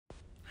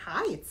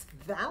Hi, it's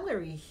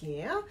Valerie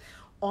here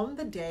on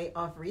the day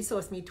of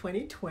Resource Me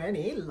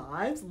 2020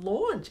 Live's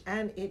launch,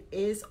 and it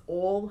is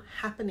all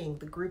happening.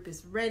 The group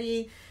is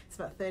ready. It's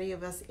about 30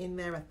 of us in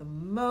there at the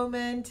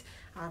moment.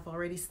 I've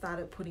already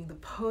started putting the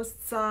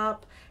posts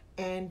up,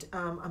 and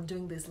I'm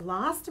doing this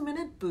last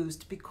minute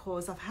boost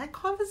because I've had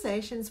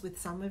conversations with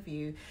some of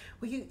you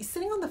where you're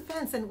sitting on the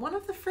fence, and one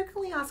of the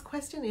frequently asked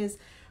questions is,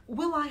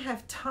 will I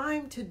have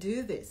time to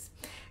do this?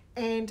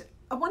 And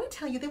I want to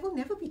tell you, there will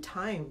never be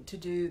time to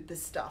do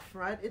this stuff,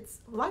 right? It's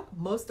like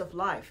most of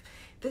life.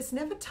 There's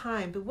never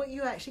time, but what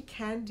you actually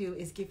can do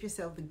is give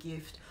yourself the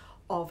gift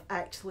of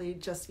actually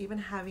just even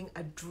having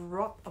a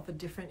drop of a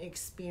different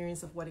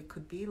experience of what it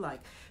could be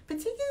like.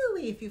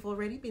 Particularly if you've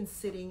already been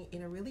sitting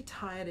in a really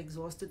tired,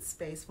 exhausted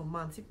space for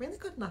months, you've really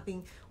got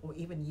nothing, or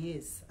even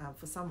years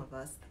for some of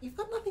us, you've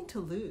got nothing to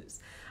lose.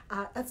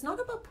 It's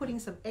not about putting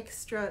some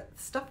extra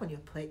stuff on your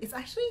plate. It's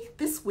actually,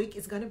 this week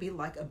is going to be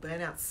like a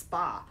Burnout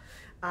SPA.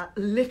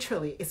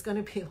 Literally, it's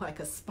going to be like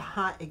a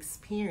spa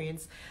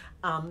experience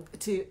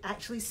to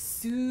actually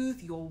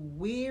soothe your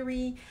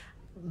weary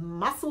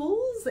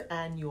muscles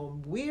and your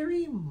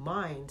weary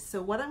mind.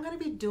 So what I'm going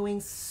to be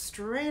doing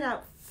straight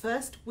up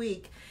first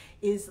week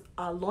is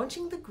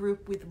launching the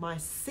group with my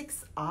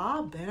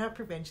 6R burnout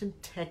prevention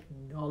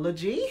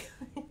technology.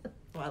 Am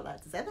I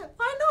allowed to say that?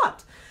 Why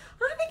not?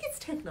 I think it's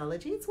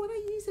technology. It's what I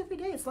use every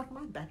day. It's like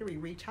my battery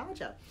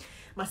recharger.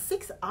 My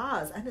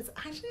 6Rs, and it's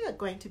actually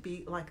going to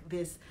be like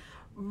this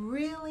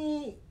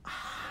really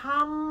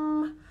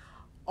hum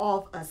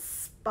of a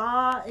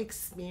spa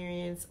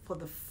experience for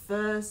the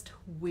first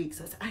week.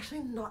 So it's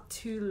actually not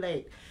too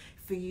late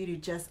for you to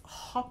just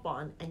hop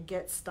on and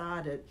get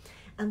started.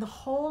 And the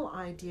whole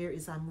idea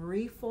is I'm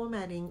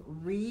reformatting,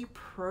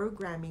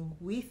 reprogramming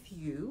with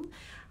you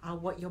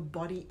what your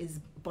body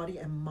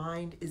and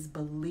mind is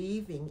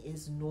believing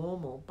is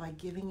normal by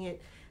giving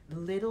it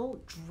little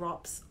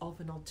drops of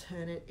an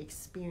alternate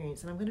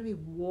experience. And I'm going to be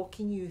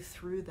walking you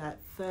through that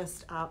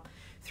first up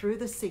through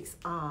the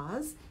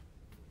 6Rs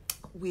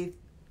with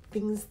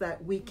things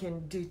that we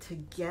can do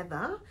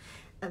together.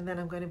 And then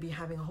I'm going to be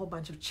having a whole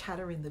bunch of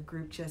chatter in the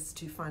group just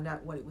to find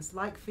out what it was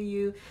like for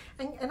you.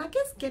 And I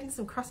guess getting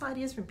some cross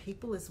ideas from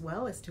people as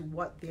well as to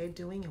what they're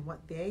doing and what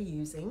they're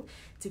using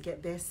to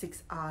get their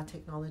 6R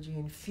technology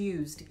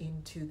infused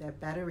into their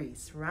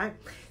batteries, right?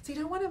 So you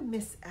don't want to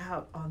miss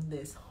out on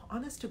this.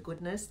 Honest to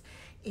goodness,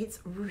 it's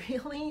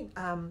really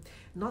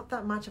not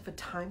that much of a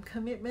time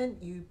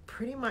commitment. You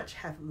pretty much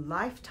have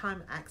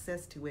lifetime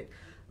access to it.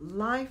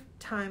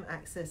 Lifetime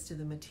access to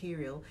the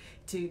material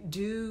to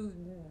do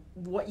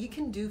what you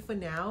can do for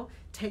now,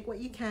 take what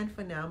you can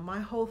for now. My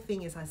whole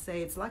thing is, I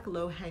say, it's like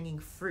low-hanging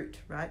fruit,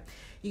 right?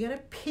 You're going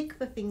to pick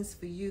the things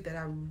for you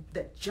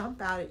that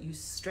jump out at you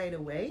straight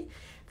away.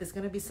 There's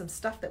going to be some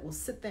stuff that will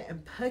sit there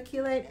and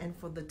percolate, and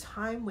for the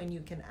time when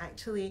you can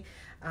actually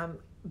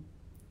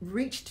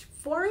reach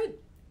for it,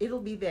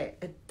 it'll be there.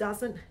 It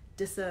doesn't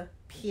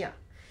disappear.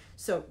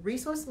 So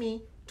Resource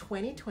Me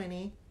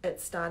 2020,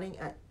 it's starting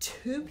at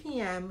 2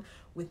 p.m.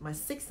 with my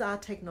 6R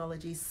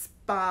technology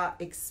spa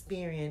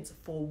experience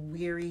for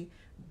weary,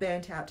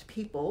 burnt out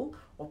people,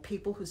 or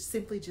people who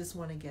simply just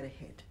want to get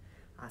ahead.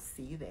 I'll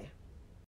see you there.